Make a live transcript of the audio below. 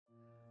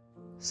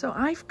So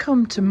I've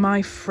come to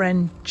my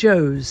friend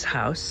Joe's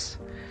house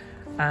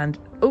and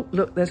oh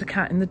look, there's a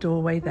cat in the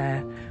doorway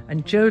there,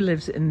 and Joe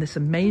lives in this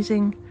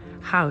amazing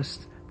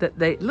house that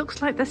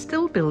looks like they're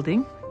still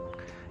building.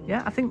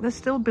 Yeah, I think there's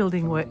still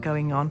building work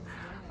going on,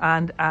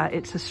 and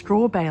it's a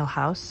straw bale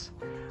house,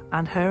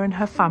 and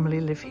her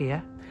family live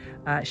here.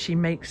 She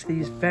makes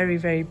these very,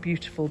 very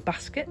beautiful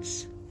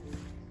baskets.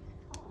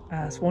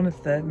 It's one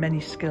of the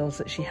many skills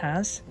that she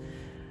has.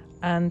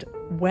 And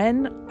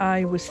when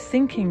I was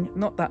thinking,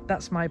 not that,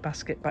 that's my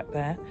basket back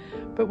there,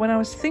 but when I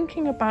was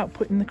thinking about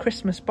putting the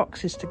Christmas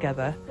boxes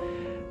together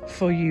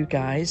for you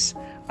guys,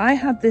 I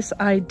had this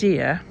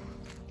idea.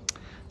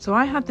 So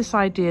I had this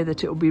idea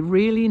that it would be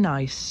really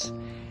nice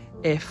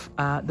if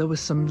there was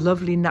some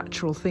lovely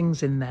natural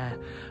things in there.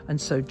 And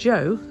so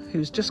Joe,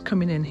 who's just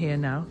coming in here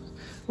now,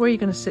 where are you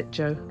going to sit,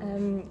 Joe?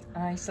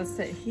 I shall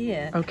sit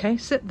here. Okay,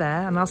 sit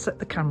there and I'll set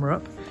the camera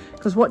up.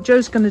 Because what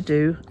Joe's going to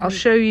do, I'll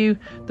show you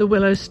the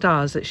willow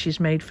stars that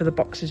she's made for the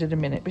boxes in a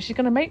minute. But she's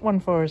going to make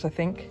one for us, I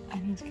think. I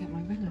need to get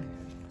my willow.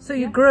 So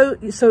you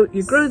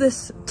grow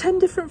this 10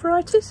 different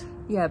varieties?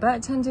 Yeah,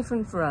 about 10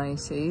 different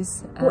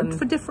varieties. What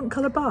for different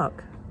colour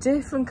bark?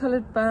 Different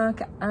coloured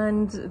bark,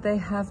 and they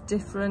have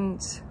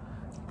different.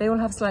 They all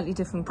have slightly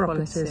different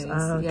properties. qualities.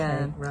 Oh, okay.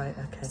 Yeah. Right.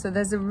 Okay. So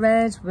there's a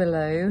red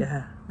willow.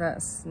 Yeah.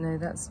 That's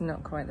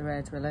not quite the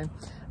red willow.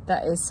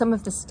 That is, some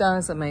of the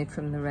stars are made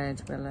from the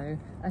red willow.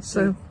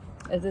 Actually,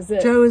 so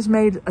Joe has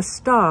made a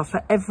star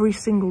for every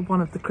single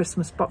one of the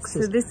Christmas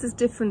boxes. So this is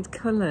different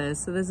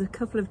colours. So there's a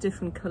couple of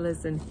different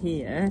colours in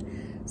here.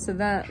 So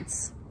that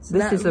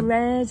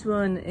red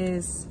one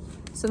is.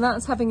 So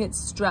that's having its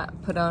strap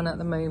put on at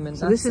the moment.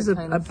 So this is a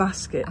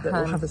basket that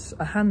will have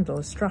a handle,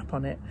 a strap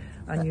on it,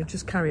 and you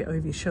just carry it over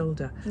your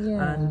shoulder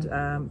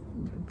and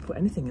put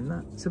anything in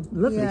that. It's a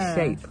lovely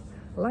shape.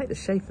 I like the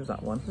shape of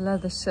that one.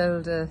 Leather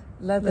shoulder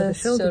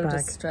bag.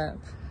 strap.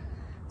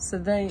 So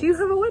Do you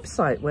have a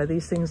website where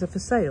these things are for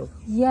sale?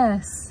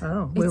 Yes.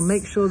 Oh, we'll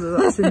make sure that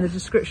that's in the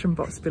description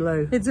box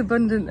below. It's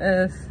Abundant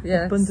Earth,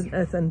 yes. Abundant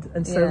Earth,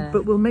 and so,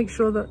 but we'll make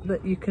sure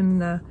that you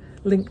can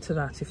link to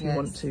that if you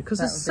want to, because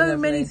there's so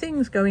many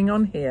things going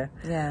on here.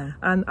 Yeah.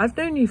 And I've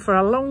known you for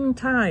a long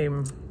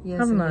time,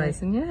 haven't I?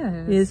 Years and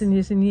years. Years and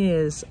years and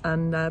years.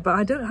 And but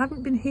I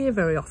haven't been here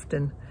very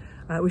often,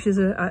 which is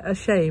a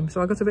shame.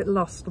 So I got a bit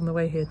lost on the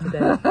way here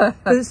today. But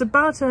it's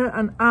about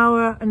an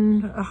hour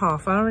and a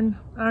half, hour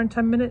and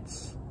 10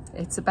 minutes.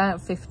 It's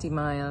about 50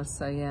 miles,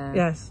 so yeah.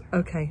 Yes.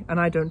 Okay. And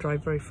I don't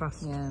drive very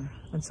fast. Yeah.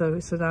 And so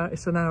it's an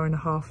hour and a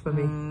half for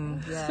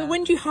me. Yeah. So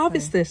when do you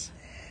harvest this?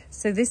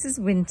 So this is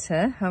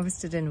winter,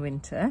 harvested in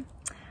winter,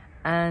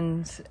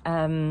 and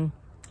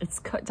it's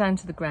cut down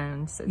to the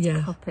ground, so it's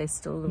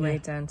coppiced all the way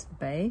down to the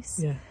base.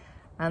 Yeah.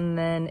 And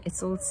then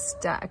it's all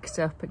stacked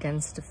up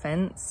against a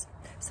fence.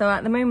 So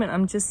at the moment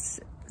I'm just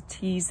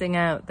teasing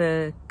out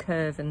the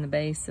curve in the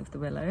base of the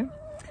willow.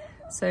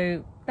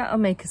 So that'll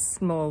make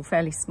a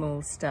fairly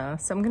small star.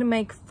 So I'm going to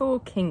make 4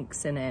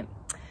 kinks in it.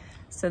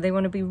 So they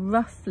want to be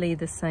roughly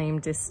the same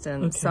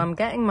distance. Okay. So I'm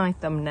getting my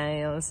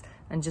thumbnails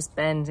and just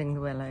bending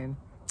the willow.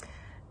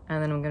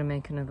 And then I'm going to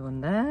make another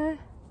one there.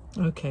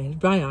 Okay,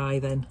 by eye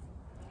then.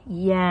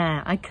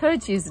 Yeah, I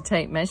could use a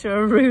tape measure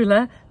or a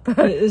ruler, but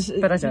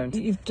I don't.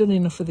 You've done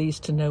enough of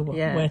these to know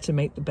where to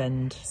make the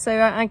bend.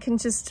 So I can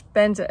just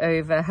bend it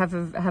over, have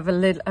a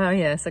little. Oh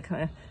yes, I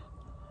kind of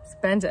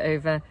bend it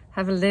over,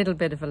 have a little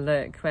bit of a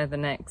look where the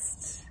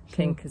next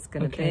kink is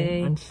going to be.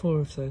 And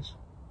 4 of those.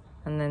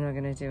 And then we're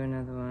going to do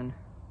another one.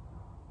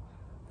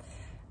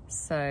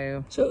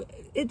 So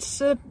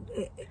it's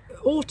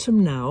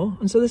autumn now,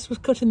 and so this was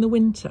cut in the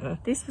winter.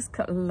 This was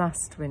cut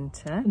last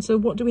winter. And so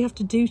what do we have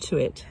to do to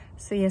it?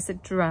 So yes,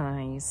 it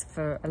dries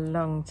for a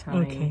long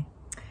time,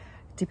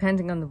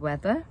 depending on the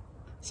weather.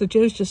 So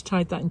Joe's just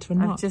tied that into a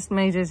knot.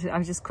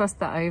 I've just crossed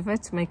that over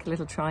to make a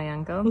little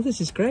triangle. Oh, this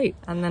is great.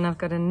 And then I've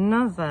got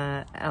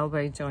another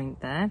elbow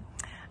joint there.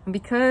 And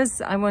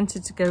because I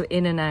wanted to go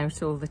in and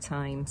out all the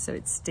time so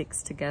it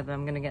sticks together,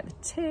 I'm going to get the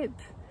tip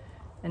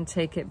and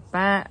take it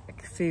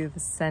back through the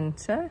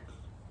centre.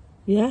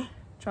 Yeah.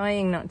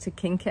 Trying not to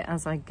kink it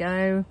as I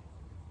go.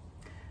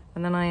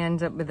 And then I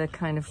end up with a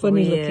kind of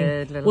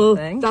weird little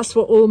thing. Well, that's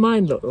what all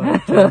mine look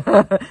like.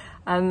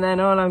 And then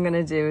all I'm going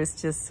to do is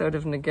just sort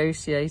of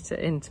negotiate it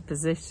into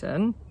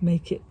position.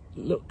 Make it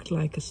look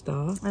like a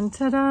star. And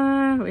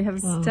ta-da! We have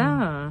a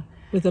star.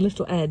 With a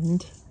little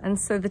end. And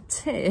so the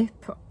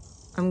tip,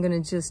 I'm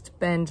going to just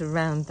bend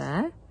around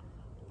there.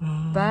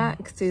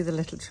 Back through the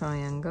little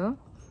triangle.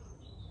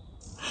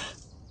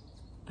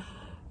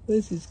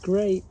 This is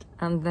great.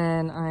 And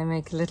then I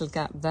make a little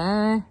gap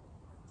there.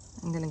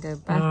 I'm going to go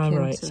back into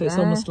right. So it's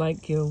almost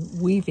like you're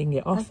weaving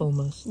it off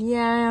almost.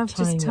 Yeah, I've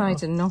just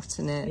tied a knot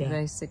in it,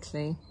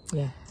 basically.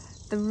 Yeah.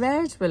 The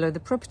red willow, the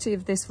property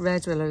of this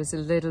red willow is a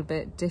little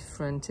bit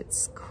different. It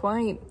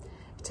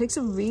takes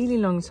a really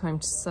long time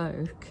to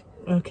soak.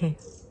 Okay.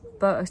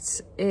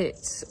 But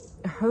it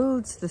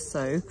holds the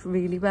soak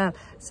really well.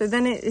 So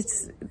then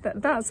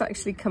that's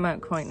actually come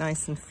out quite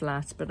nice and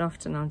flat, but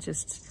often I'll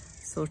just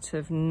sort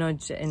of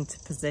nudge it into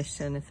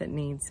position if it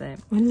needs it.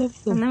 I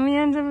love them. And then we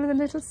end up with a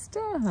little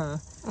star.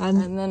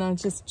 And then I'll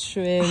just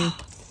trim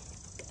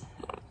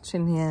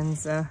the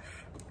ends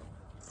off.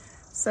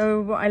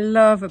 So what I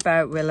love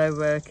about willow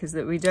work is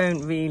that we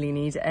don't really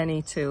need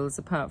any tools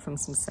apart from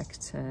some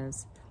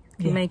secateurs.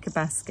 You can make a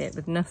basket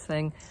with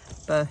nothing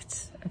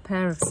but a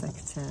pair of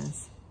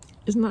secateurs.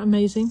 Isn't that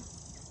amazing?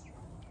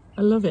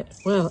 I love it.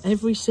 Well,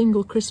 every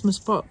single Christmas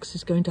box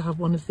is going to have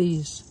one of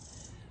these.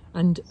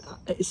 And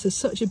it's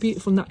such a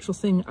beautiful natural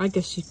thing. I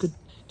guess you could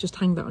just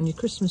hang that on your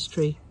Christmas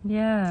tree.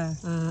 Yeah.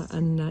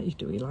 And you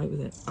do what you like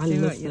with it. I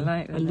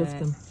love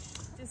them.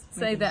 Just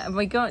say that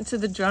we got to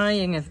the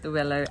drying of the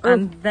willow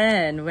and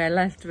then we're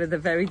left with a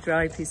very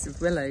dry piece of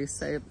willow.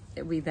 So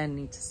we then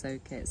need to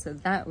soak it. So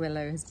that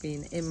willow has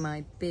been in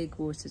my big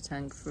water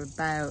tank for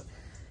about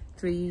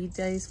 3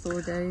 days,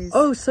 4 days.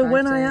 Oh, so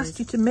when I asked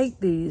you to make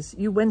these,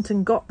 you went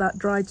and got that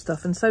dried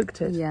stuff and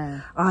soaked it?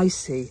 Yeah. I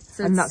see.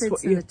 So and that's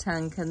what you... in the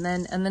tank, and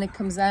then it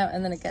comes out,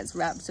 and then it gets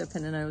wrapped up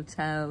in an old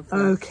towel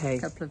for a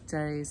couple of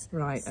days.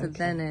 Right. So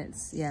then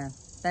it's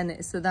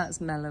so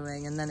that's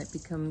mellowing, and then it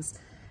becomes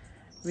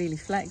really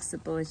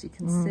flexible, as you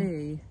can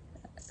see.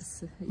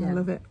 So, I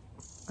love it.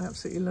 I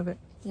absolutely love it.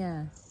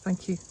 Yeah.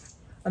 Thank you.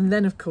 And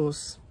then, of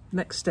course,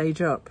 next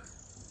stage up.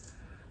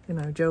 You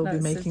know, Jo will be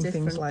making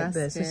things like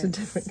this. It's a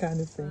different kind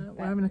of thing.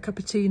 We're having a cup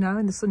of tea now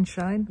in the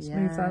sunshine. Let's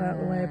move that out of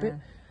the way a bit.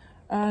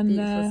 And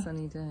beautiful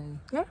sunny day.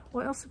 Yeah,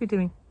 what else are we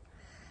doing?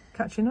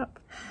 Catching up.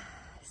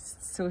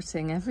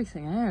 Sorting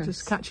everything out.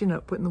 Just catching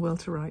up, putting the world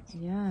to rights.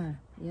 Yeah,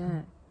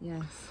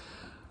 yes.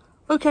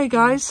 Okay,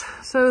 guys,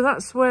 so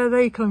that's where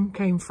they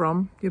came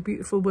from, your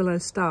beautiful willow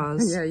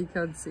stars. Yeah, you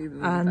can't see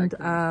them.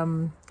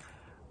 And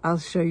I'll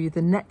show you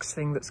the next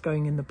thing that's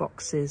going in the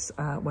boxes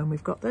when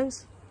we've got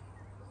those.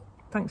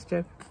 Thanks,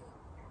 Jo.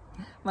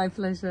 My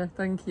pleasure.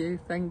 Thank you.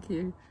 Thank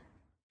you.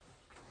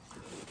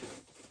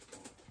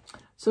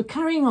 So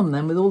carrying on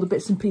then with all the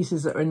bits and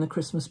pieces that are in the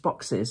Christmas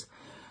boxes,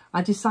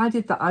 I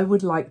decided that I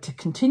would like to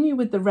continue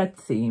with the red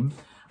theme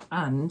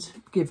and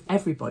give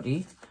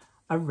everybody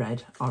a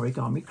red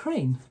origami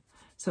crane.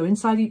 So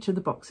inside each of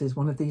the boxes,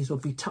 one of these will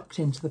be tucked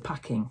into the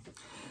packing.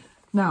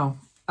 Now,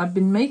 I've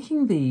been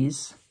making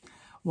these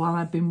while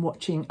I've been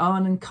watching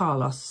Arne and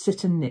Carlos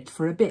sit and knit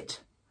for a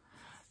bit.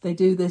 They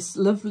do this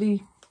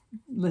lovely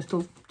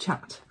little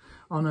chat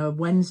on a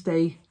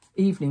Wednesday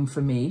evening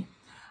for me,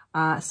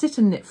 sit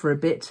and knit for a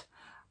bit.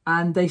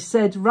 And they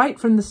said right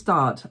from the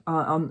start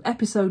on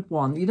episode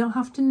 1, you don't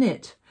have to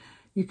knit.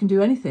 You can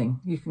do anything.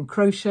 You can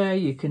crochet,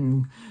 you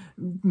can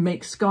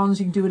make scones,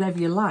 you can do whatever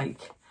you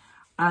like.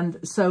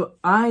 And so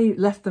I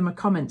left them a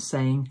comment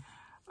saying,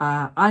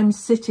 I'm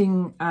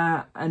sitting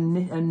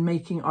and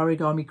making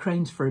origami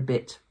cranes for a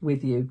bit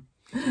with you.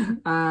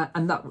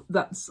 And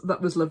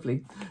that was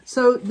lovely.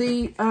 So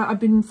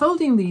I've been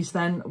folding these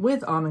then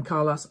with Arne and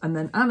Carlos, and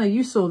then Anna,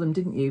 you saw them,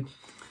 didn't you?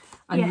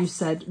 And you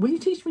said, will you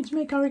teach me to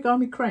make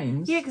origami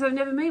cranes? Yeah, because I've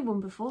never made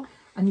one before.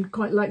 And you'd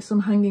quite like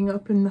some hanging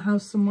up in the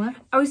house somewhere?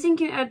 I was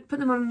thinking I'd put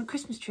them on a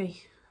Christmas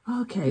tree.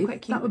 Okay,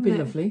 that would be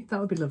lovely. That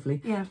would be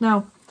lovely. Yeah.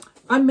 Now,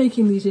 I'm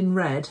making these in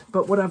red,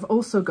 but what I've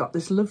also got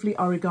this lovely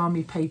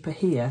origami paper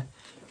here,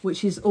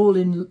 which is all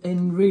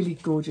in really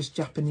gorgeous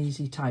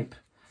Japanesey type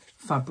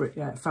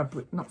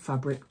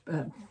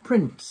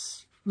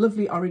prints,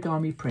 lovely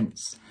origami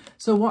prints.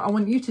 So what I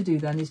want you to do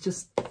then is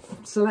just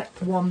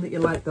select one that you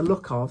like the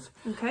look of.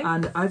 Okay.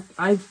 And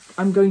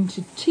I'm going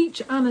to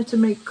teach Anna to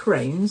make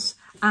cranes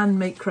and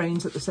make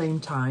cranes at the same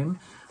time.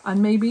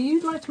 And maybe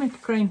you'd like to make a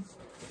crane.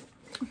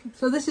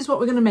 So this is what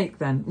we're going to make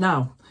then.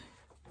 Now,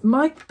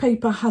 my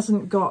paper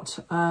hasn't got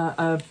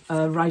a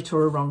right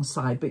or a wrong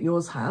side, but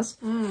yours has.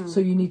 So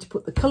you need to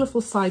put the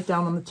colourful side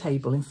down on the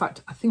table. In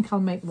fact, I think I'll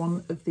make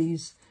one of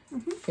these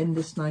in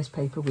this nice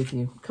paper with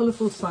you.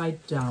 Colourful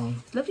side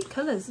down. Lovely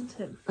colours, isn't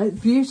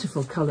it?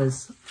 Beautiful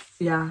colours.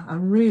 Yeah, I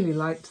really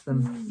liked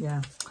them.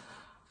 Yeah.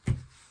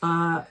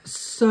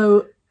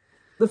 So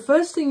the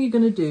first thing you're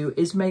going to do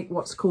is make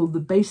what's called the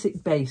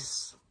basic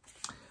base,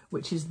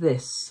 which is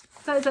this.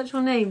 Is that its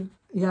actual name?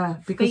 Yeah,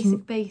 because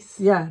basic base.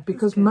 Yeah,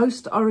 because a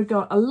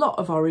lot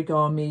of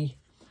origami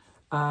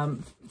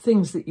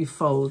things that you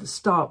fold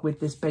start with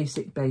this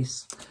basic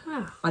base.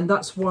 Ah. And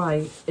that's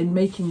why in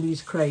making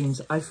these cranes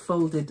I've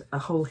folded a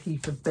whole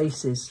heap of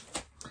bases.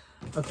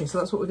 Okay, so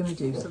that's what we're going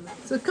to do.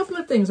 So a couple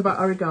of things about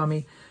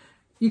origami.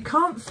 You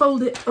can't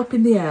fold it up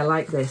in the air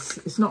like this.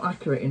 It's not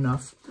accurate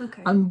enough.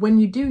 Okay. And when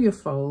you do your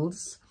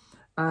folds,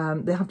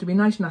 they have to be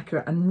nice and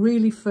accurate and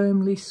really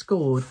firmly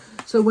scored.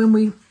 So when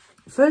we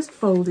first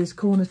fold is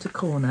corner to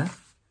corner,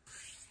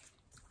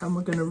 and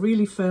we're going to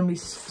really firmly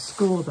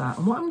score that.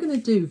 And what I'm going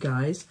to do,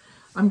 guys,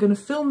 I'm going to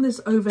film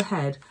this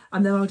overhead,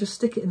 and then I'll just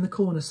stick it in the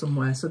corner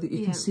somewhere so that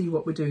you can see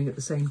what we're doing at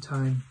the same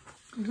time.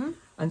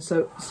 And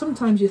so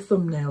sometimes your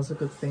thumbnail's a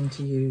good thing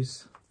to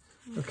use.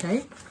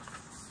 Okay,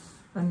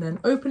 and then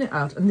open it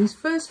out, and these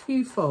first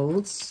few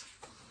folds,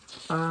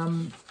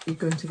 you're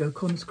going to go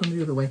corner to corner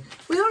the other way.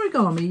 With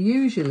origami,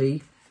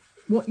 usually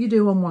what you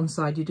do on one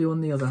side, you do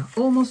on the other.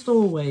 Almost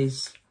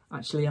always,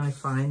 actually, I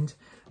find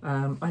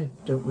I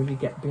don't really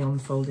get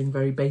beyond folding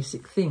very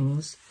basic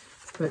things,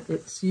 but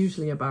it's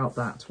usually about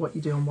that. What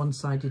you do on one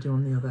side, you do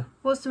on the other.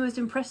 What's the most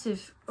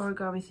impressive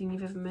origami thing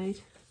you've ever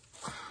made?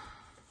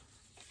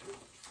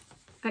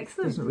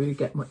 Excellent. Doesn't really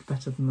get much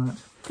better than that.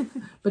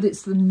 But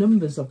it's the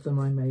numbers of them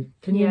I made.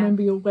 Can you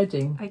remember your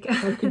wedding?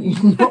 How can you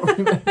not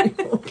remember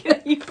your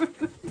wedding?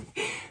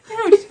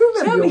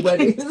 Remember your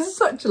wedding? It was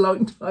such a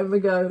long time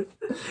ago.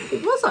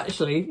 It was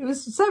actually. It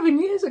was 7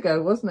 years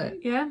ago, wasn't it?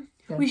 Yeah.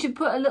 We should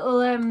put a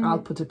little... I'll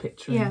put a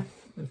picture in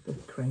of the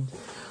crane.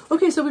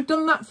 Okay, so we've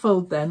done that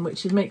fold then,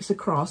 which makes a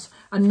cross.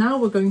 And now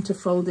we're going to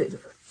fold it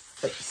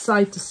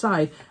side to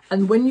side.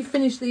 And when you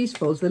finish these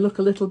folds, they look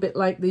a little bit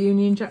like the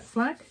Union Jack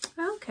flag.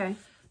 Okay.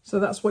 So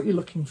that's what you're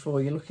looking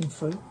for. You're looking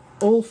for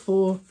all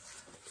 4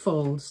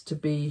 folds to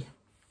be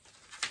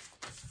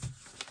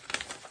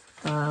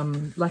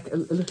like a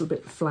little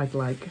bit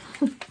flag-like.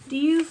 Do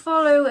you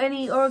follow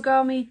any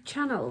origami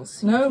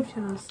channels? No,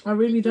 channels? I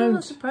really don't.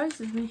 That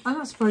surprises me. And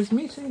that surprised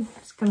me too.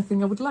 It's the kind of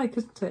thing I would like,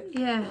 isn't it?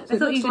 Yeah, So I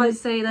thought you were going to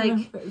say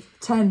like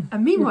 10.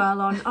 And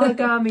meanwhile on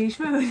origami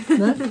schmoo.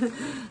 No?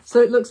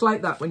 So it looks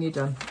like that when you're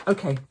done.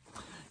 Okay,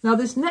 now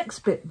this next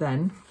bit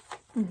then,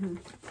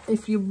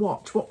 if you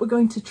watch, what we're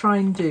going to try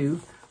and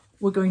do,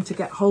 we're going to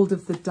get hold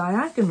of the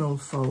diagonal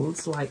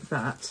folds like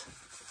that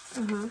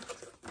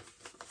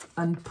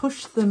and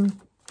push them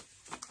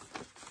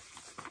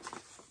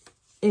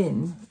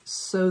in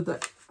so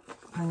that,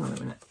 hang on a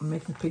minute, I'm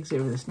making a pig's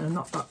ear with this. No,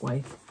 not that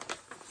way.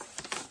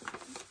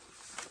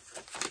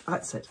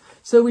 That's it.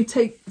 So we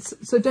take,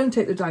 so don't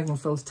take the diagonal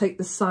folds, take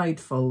the side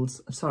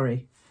folds,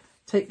 sorry.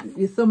 Take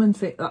your thumb and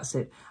finger, that's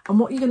it. And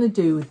what you're going to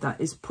do with that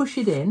is push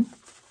it in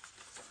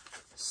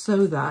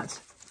so that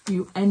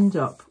you end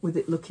up with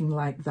it looking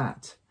like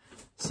that.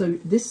 So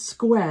this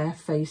square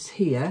face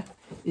here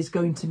is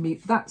going to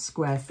meet that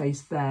square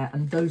face there,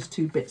 and those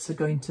 2 bits are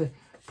going to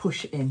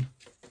push in.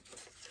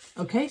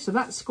 Okay, so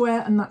that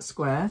square and that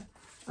square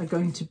are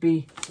going to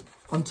be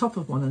on top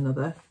of one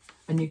another,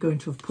 and you're going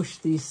to have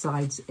pushed these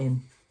sides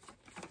in.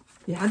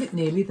 You had it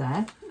nearly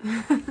there.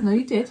 No,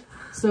 you did.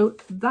 So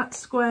that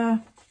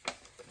square,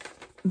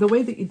 the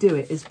way that you do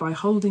it is by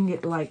holding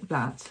it like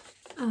that,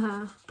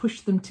 push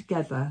them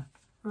together.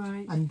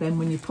 Right. And then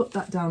when you put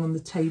that down on the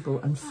table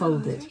and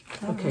fold it.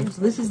 Okay,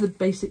 so this is the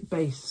basic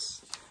base.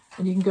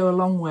 And you can go a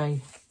long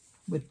way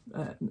with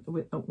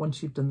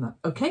once you've done that.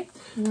 Okay,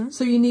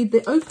 so you need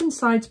the open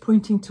sides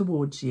pointing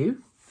towards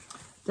you,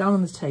 down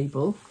on the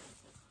table.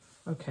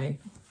 Okay,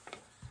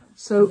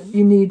 so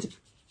you need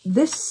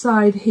this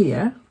side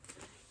here.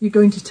 You're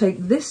going to take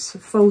this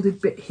folded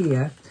bit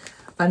here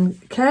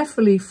and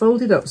carefully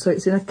fold it up so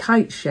it's in a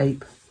kite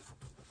shape.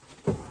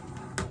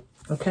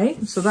 Okay,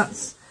 so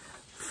that's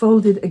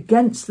folded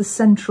against the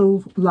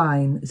central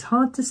line. It's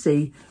hard to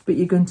see, but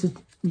you're going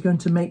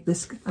to make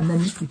this, and then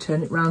you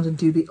turn it round and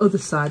do the other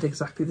side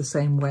exactly the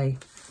same way.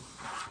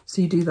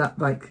 So you do that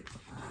like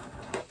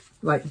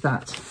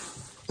that,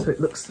 so it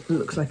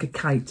looks like a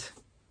kite.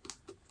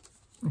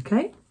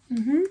 Okay.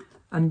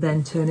 And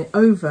then turn it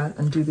over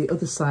and do the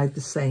other side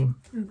the same.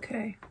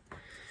 Okay.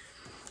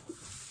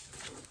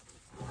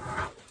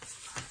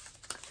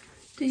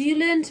 Did you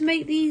learn to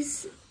make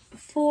these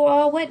for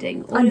our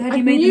wedding, or had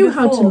you made them before? I knew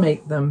how to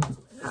make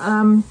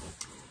them.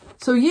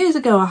 So years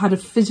ago I had a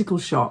physical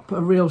shop,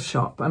 a real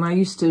shop, and I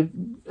used to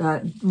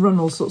run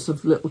all sorts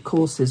of little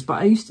courses,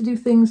 but I used to do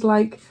things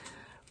like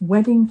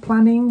wedding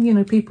planning. You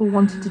know, people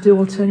wanted to do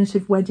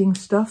alternative wedding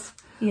stuff,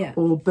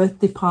 or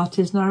birthday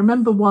parties. And I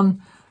remember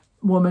one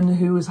woman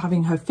who was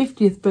having her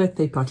 50th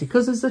birthday party,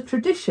 because there's a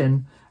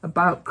tradition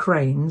about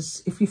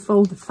cranes. If you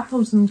fold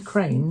 1,000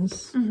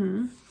 cranes,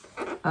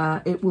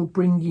 it will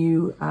bring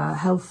you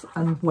health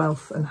and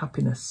wealth and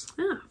happiness.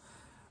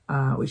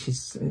 Which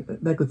is,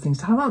 they're good things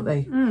to have, aren't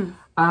they?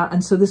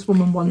 And so this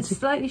woman wanted... It's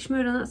slightly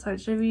smooth on that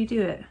side, so you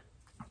do it.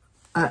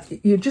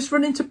 You just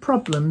run into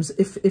problems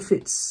if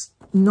it's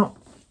not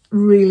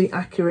really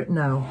accurate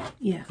now.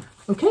 Yeah.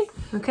 Okay?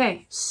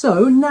 Okay.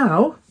 So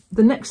now,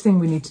 the next thing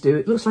we need to do,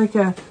 it looks like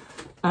a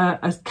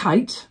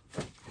kite,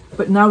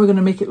 but now we're going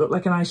to make it look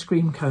like an ice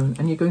cream cone,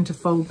 and you're going to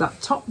fold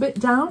that top bit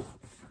down,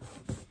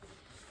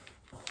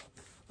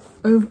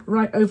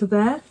 right over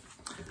there,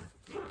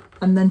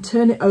 and then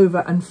turn it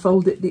over and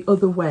fold it the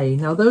other way.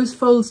 Now those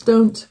folds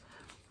don't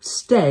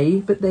stay,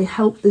 but they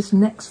help this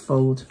next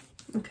fold.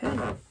 Okay.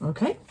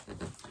 Okay.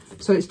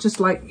 So it's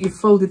just like you've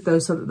folded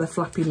those so that they're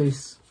flappy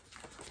loose,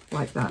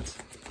 like that.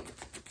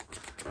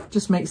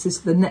 Just makes this,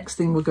 the next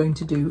thing we're going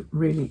to do,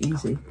 really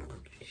easy.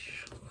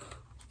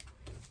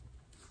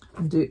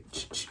 And do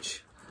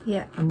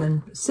it, and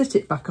then sit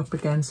it back up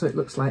again so it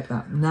looks like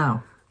that.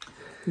 Now,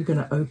 you're going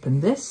to open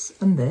this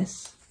and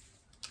this.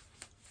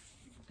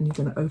 And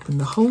you're going to open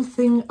the whole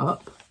thing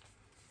up,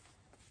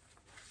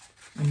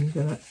 and you're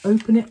going to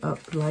open it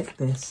up like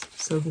this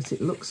so that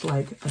it looks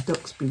like a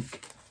duck's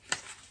beak.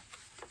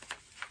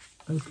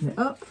 Open it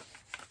up,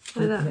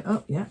 open it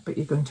up, but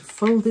you're going to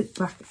fold it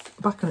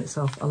back on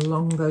itself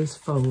along those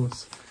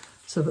folds,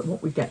 so that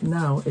what we get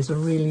now is a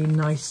really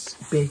nice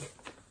big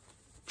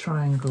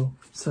triangle.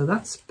 So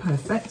that's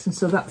perfect. And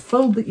so that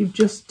fold that you've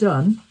just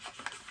done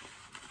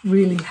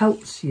really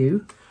helps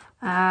you.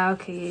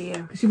 Okay,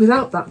 yeah. Because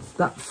without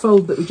that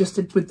fold that we just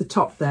did with the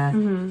top there,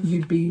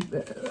 you'd be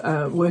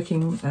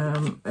working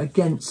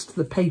against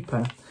the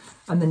paper.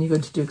 And then you're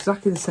going to do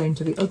exactly the same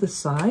to the other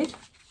side.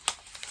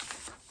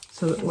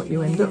 So that what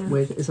you end up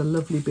with is a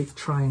lovely big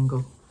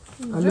triangle.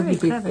 A lovely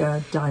big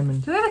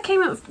diamond. Whoever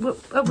came up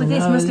with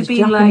this No, must have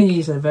been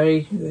Japanese like... are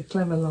very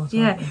clever lot.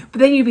 Yeah, but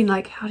then you've been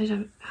like, how did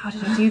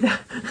I do that?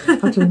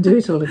 How to undo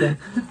it all again.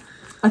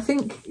 I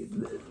think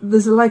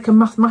there's like a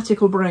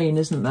mathematical brain,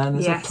 isn't there? And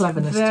there's a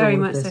cleverness to all very of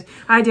much this. so.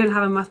 I don't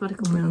have a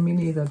mathematical brain. No, me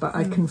neither, but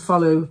I can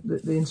follow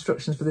the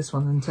instructions for this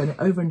one and turn it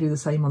over and do the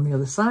same on the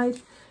other side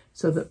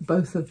so that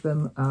both of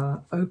them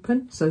are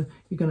open. So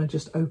you're going to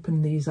just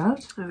open these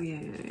out. Oh,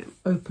 yeah.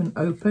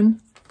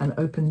 Open, and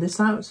open this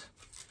out.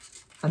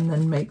 And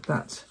then make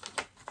that,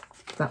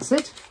 that's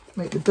it.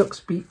 Make the duck's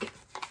beak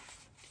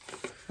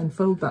and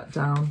fold that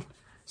down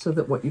so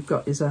that what you've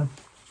got is a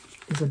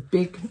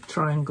big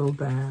triangle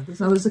there.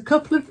 Now there's a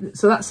couple of,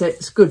 so that's it,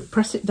 it's good.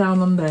 Press it down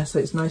on there so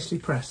it's nicely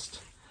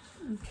pressed.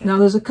 Okay. Now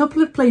there's a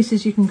couple of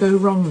places you can go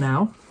wrong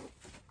now.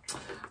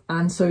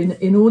 And so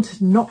in order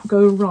to not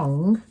go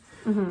wrong,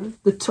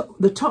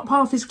 the top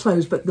half is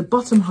closed, but the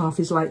bottom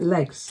half is like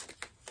legs.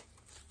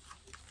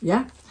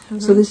 Yeah?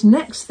 So this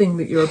next thing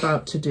that you're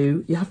about to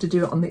do, you have to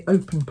do it on the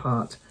open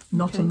part,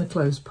 not on the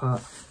closed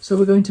part. So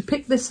we're going to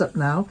pick this up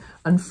now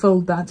and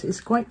fold that. It's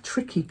quite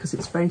tricky because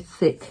it's very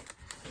thick.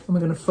 And we're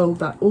going to fold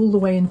that all the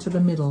way into the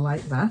middle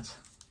like that.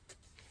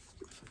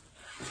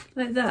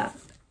 Like that?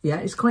 Yeah,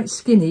 it's quite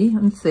skinny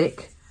and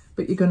thick,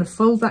 but you're going to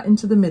fold that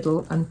into the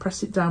middle and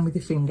press it down with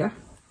your finger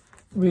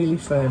really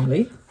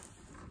firmly.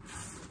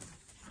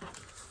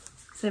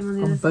 Same on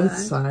the other both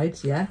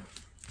sides, yeah.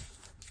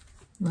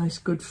 Nice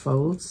good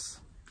folds.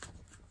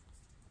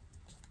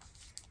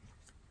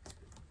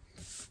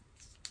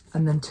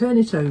 And then turn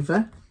it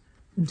over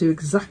and do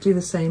exactly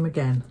the same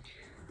again.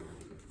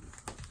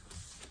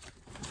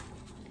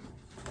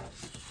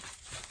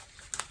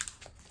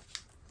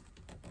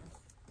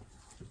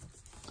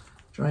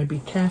 Try be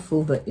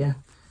careful that you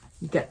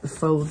get the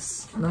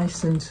folds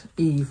nice and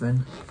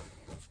even.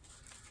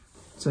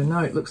 So now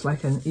it looks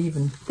like an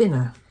even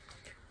thinner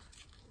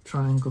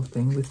triangle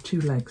thing with two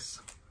legs.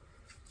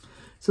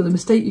 So the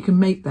mistake you can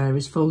make there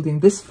is folding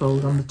this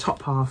fold on the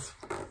top half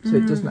so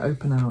it doesn't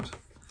open out.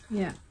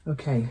 Yeah.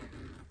 Okay,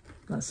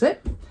 that's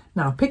it.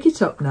 Now pick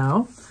it up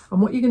now,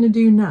 and what you're going to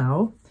do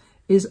now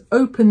is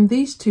open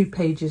these two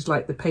pages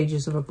like the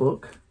pages of a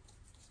book,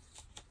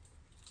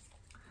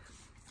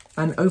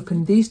 and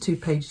open these two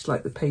pages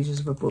like the pages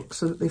of a book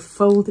so that they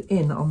fold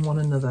in on one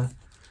another,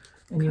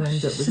 and you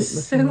end up with it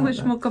looking so like much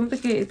that. more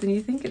complicated than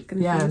you think it's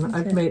going to be. Yeah, and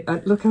I've made,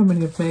 look how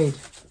many I've made.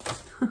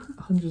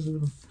 Hundreds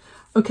of them.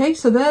 Okay,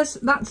 so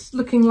that's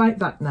looking like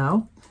that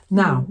now.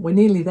 Now, we're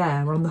nearly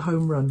there, we're on the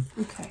home run.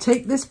 Okay.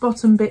 Take this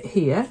bottom bit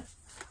here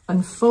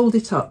and fold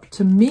it up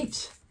to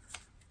meet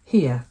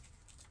here.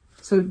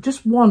 So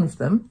just one of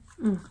them,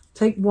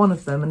 take one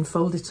of them and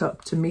fold it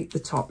up to meet the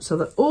top so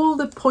that all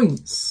the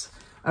points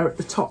are at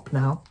the top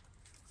now.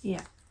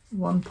 Yeah.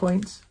 1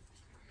 point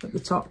at the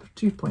top,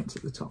 2 points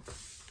at the top.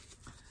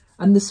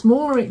 And the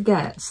smaller it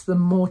gets, the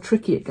more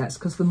tricky it gets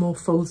because the more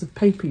folds of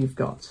paper you've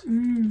got.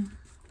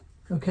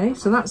 Okay,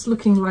 so that's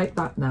looking like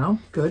that now.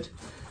 Good.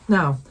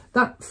 Now,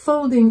 that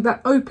folding,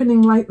 that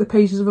opening like the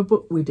pages of a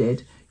book we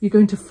did, you're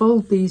going to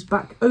fold these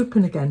back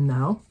open again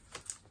now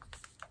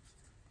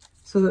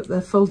so that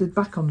they're folded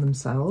back on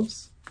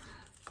themselves.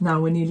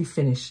 Now we're nearly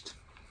finished.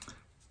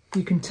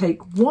 You can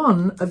take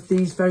one of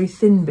these very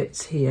thin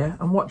bits here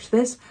and watch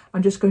this.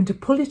 I'm just going to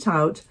pull it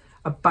out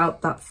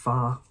about that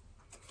far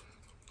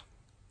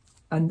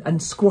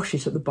and squash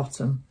it at the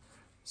bottom.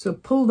 So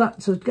pull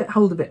that, so get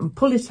hold of it and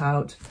pull it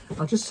out.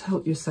 I'll just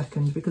help you a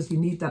second because you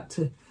need that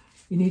to,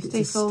 you need it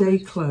to stay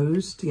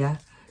closed, yeah.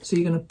 So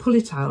you're going to pull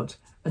it out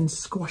and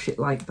squash it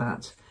like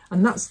that.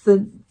 And that's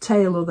the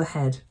tail or the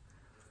head.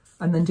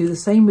 And then do the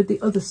same with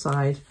the other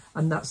side,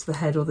 and that's the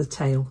head or the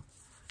tail.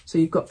 So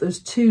you've got those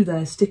two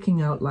there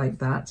sticking out like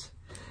that.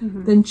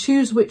 Then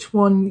choose which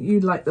one you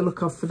like the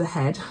look of for the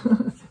head.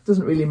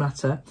 Doesn't really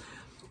matter.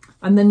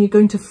 And then you're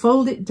going to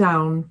fold it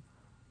down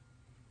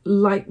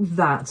like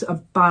that,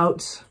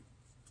 about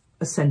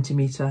 1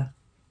 centimetre.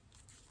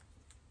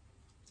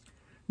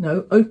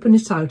 No, open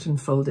it out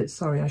and fold it.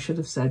 Sorry, I should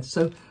have said.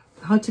 So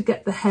how to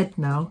get the head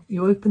now,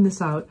 you open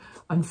this out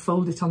and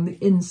fold it on the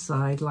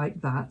inside like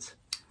that,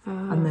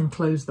 and then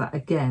close that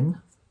again.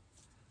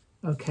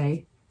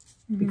 Okay,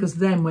 because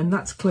then when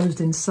that's closed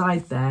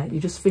inside there,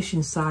 you just fish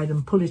inside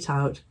and pull it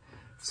out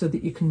so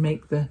that you can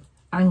make the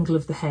angle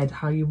of the head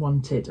how you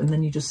want it, and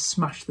then you just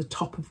smash the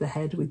top of the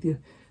head with your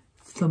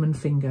thumb and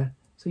finger.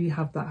 So you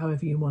have that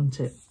however you want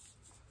it.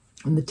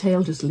 And the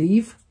tail just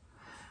leave.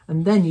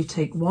 And then you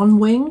take one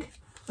wing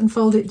and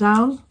fold it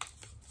down.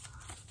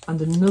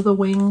 And another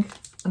wing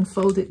and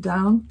fold it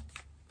down.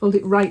 Fold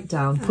it right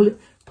down.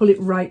 Pull it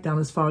right down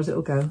as far as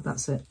it'll go.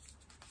 That's it.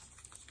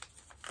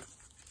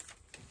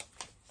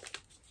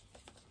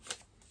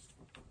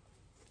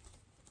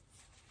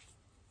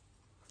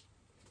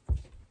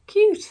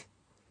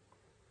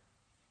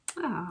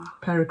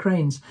 pair of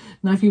cranes.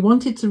 Now, if you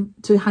wanted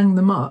to hang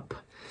them up,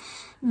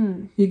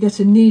 you get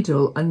a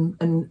needle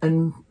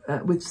and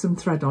with some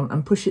thread on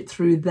and push it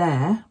through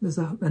there. There's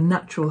a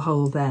natural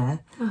hole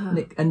there,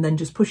 and then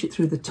just push it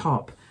through the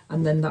top,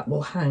 and then that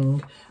will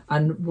hang.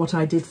 And what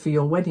I did for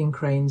your wedding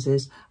cranes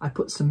is I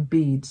put some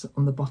beads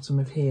on the bottom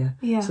of here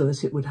so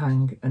that it would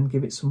hang and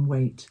give it some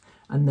weight.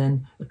 And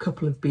then a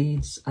couple of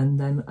beads and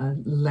then a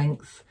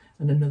length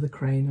and another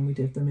crane, and we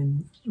did them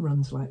in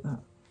runs like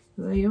that.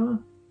 So there you are.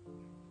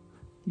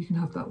 You can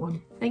have that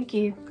one. Thank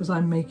you. Because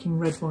I'm making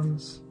red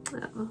ones.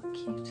 Oh,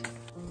 cute.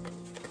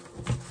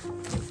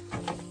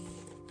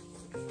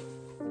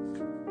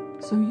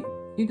 So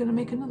you're going to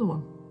make another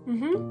one?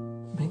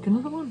 Make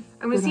another one.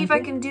 I'm going to see if I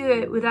can do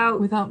it without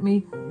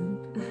me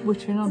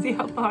wittering on. See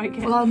how far I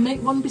get. Well, I'll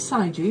make one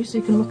beside you so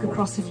you can look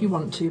across if you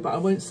want to, but I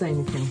won't say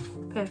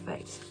anything.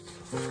 Perfect.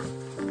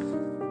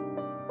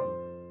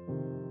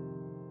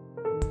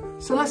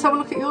 So let's have a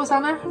look at yours,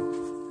 Anna.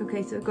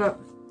 Okay, so I've got...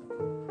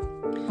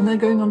 And they're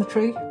going on the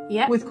tree?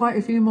 Yeah. With quite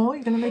a few more?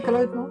 You're going to make a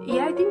load more?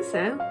 Yeah, I think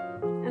so.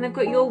 And I've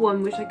got your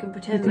one, which I can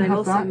pretend I've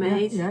also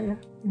made. Yeah, you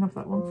can have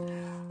that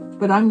one.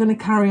 But I'm going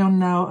to carry on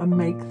now and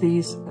make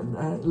these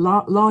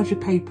larger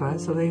paper,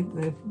 so they're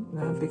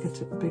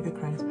bigger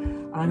cranes.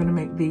 And I'm going to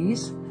make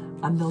these,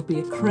 and there'll be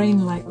a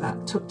crane like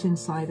that tucked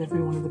inside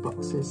every one of the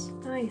boxes.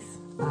 Nice.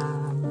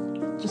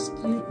 Just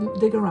you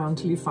dig around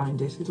till you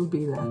find it. It'll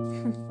be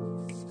there.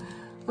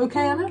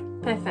 Okay, Anna?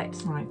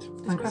 Perfect. Right.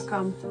 Let's crack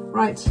on.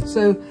 Right,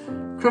 so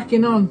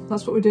cracking on.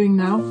 That's what we're doing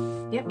now.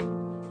 Yep.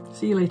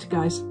 See you later,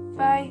 guys.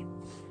 Bye.